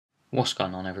What's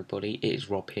going on, everybody? It is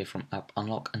Rob here from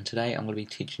UnRARx, and today I'm going to be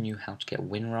teaching you how to get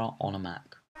WinRAR on a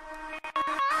Mac.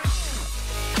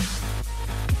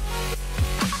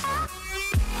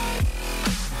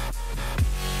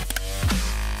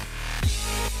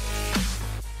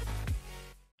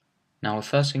 Now the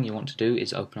first thing you want to do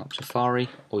is open up Safari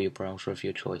or your browser of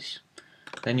your choice.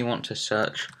 Then you want to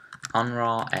search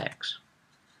UnRARx.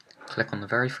 Click on the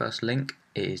very first link.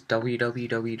 It is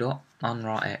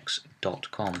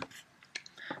www.unrarx.com.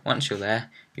 Once you're there,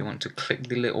 you want to click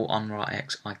the little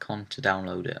UnRARx icon to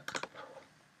download it.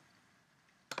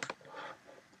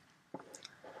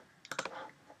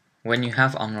 When you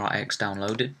have UnRARx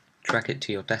downloaded, drag it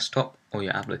to your desktop or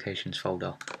your applications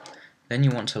folder. Then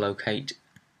you want to locate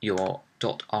your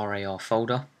 .rar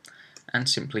folder and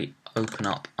simply open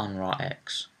up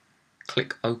UnRARx.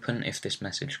 Click open if this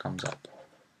message comes up.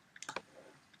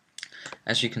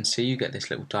 As you can see, you get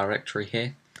this little directory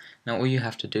here. Now all you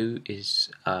have to do is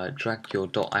drag your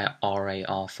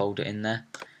 .rar folder in there,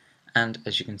 and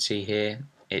as you can see here,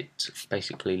 it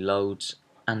basically loads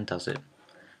and does it.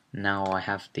 Now I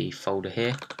have the folder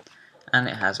here and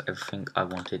it has everything I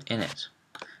wanted in it.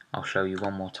 I'll show you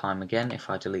one more time again. If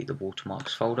I delete the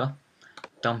watermarks folder,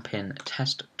 dump in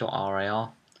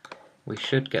test.rar, we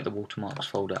should get the watermarks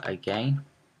folder again,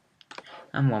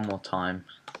 and one more time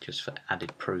just for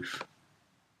added proof.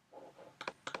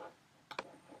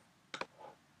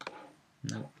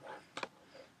 Nope.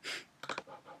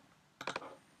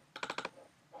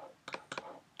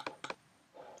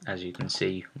 As you can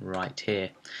see right here.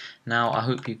 Now I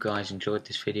hope you guys enjoyed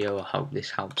this video. I hope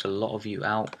this helps a lot of you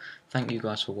out. Thank you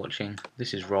guys for watching.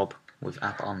 This is Rob with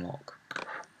UnRARx.